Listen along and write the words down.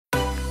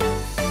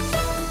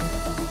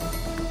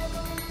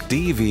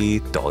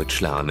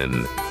Deutsch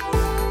lernen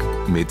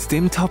mit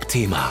dem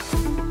Top-Thema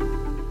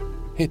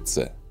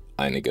Hitze,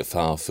 eine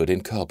Gefahr für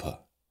den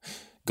Körper.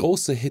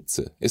 Große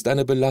Hitze ist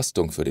eine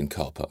Belastung für den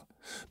Körper.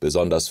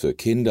 Besonders für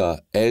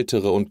Kinder,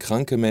 ältere und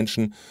kranke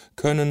Menschen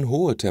können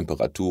hohe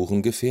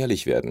Temperaturen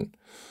gefährlich werden.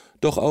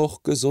 Doch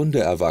auch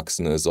gesunde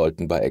Erwachsene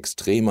sollten bei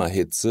extremer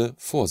Hitze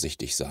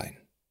vorsichtig sein.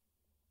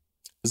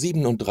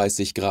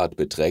 37 Grad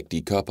beträgt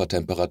die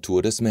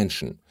Körpertemperatur des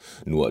Menschen.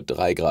 Nur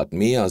 3 Grad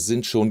mehr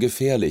sind schon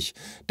gefährlich.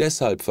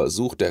 Deshalb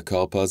versucht der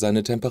Körper,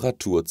 seine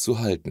Temperatur zu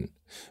halten.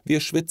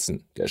 Wir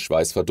schwitzen, der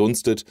Schweiß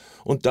verdunstet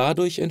und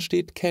dadurch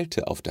entsteht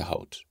Kälte auf der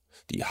Haut.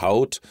 Die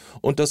Haut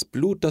und das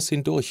Blut, das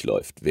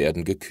hindurchläuft,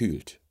 werden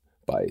gekühlt.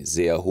 Bei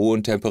sehr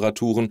hohen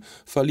Temperaturen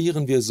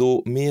verlieren wir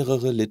so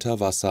mehrere Liter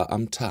Wasser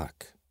am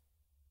Tag.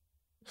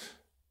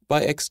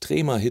 Bei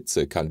extremer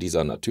Hitze kann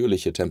dieser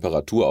natürliche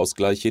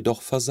Temperaturausgleich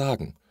jedoch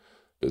versagen.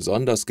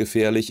 Besonders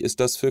gefährlich ist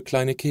das für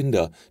kleine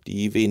Kinder,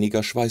 die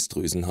weniger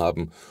Schweißdrüsen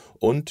haben,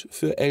 und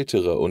für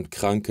ältere und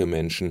kranke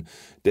Menschen,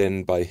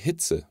 denn bei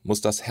Hitze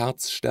muss das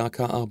Herz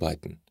stärker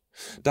arbeiten.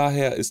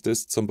 Daher ist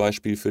es zum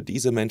Beispiel für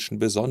diese Menschen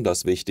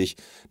besonders wichtig,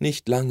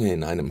 nicht lange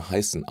in einem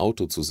heißen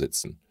Auto zu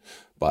sitzen.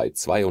 Bei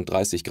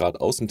 32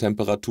 Grad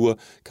Außentemperatur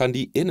kann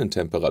die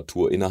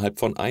Innentemperatur innerhalb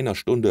von einer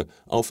Stunde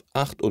auf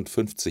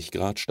 58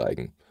 Grad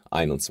steigen,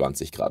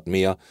 21 Grad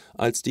mehr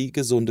als die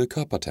gesunde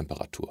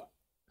Körpertemperatur.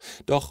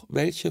 Doch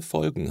welche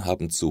Folgen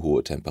haben zu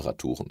hohe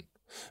Temperaturen?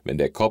 Wenn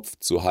der Kopf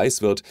zu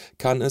heiß wird,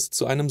 kann es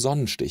zu einem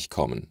Sonnenstich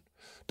kommen.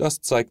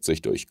 Das zeigt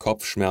sich durch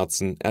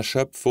Kopfschmerzen,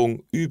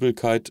 Erschöpfung,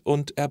 Übelkeit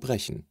und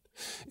Erbrechen.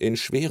 In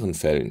schweren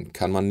Fällen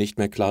kann man nicht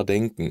mehr klar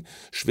denken,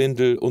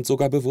 Schwindel und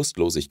sogar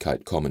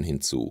Bewusstlosigkeit kommen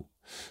hinzu.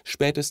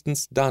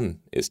 Spätestens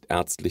dann ist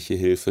ärztliche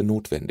Hilfe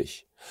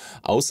notwendig.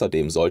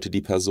 Außerdem sollte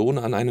die Person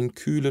an einen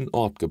kühlen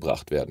Ort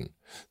gebracht werden.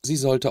 Sie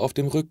sollte auf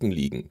dem Rücken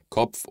liegen,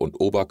 Kopf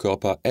und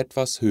Oberkörper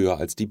etwas höher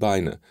als die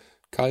Beine.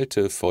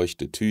 Kalte,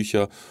 feuchte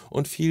Tücher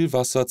und viel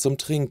Wasser zum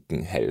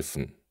Trinken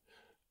helfen.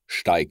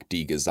 Steigt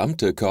die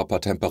gesamte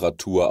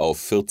Körpertemperatur auf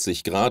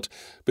 40 Grad,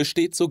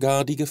 besteht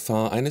sogar die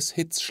Gefahr eines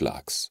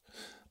Hitzschlags.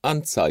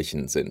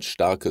 Anzeichen sind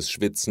starkes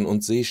Schwitzen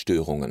und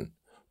Sehstörungen.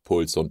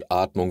 Puls und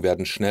Atmung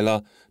werden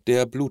schneller,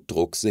 der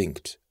Blutdruck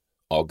sinkt.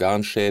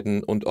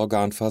 Organschäden und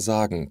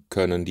Organversagen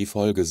können die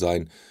Folge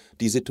sein.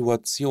 Die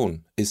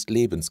Situation ist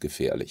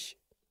lebensgefährlich.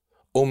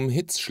 Um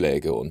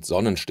Hitzschläge und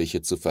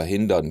Sonnenstiche zu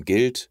verhindern,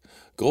 gilt: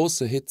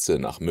 große Hitze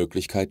nach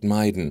Möglichkeit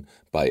meiden,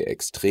 bei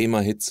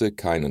extremer Hitze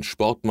keinen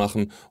Sport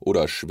machen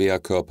oder schwer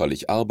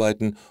körperlich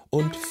arbeiten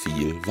und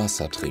viel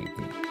Wasser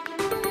trinken.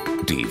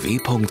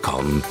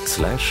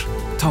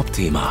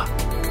 dw.com/Topthema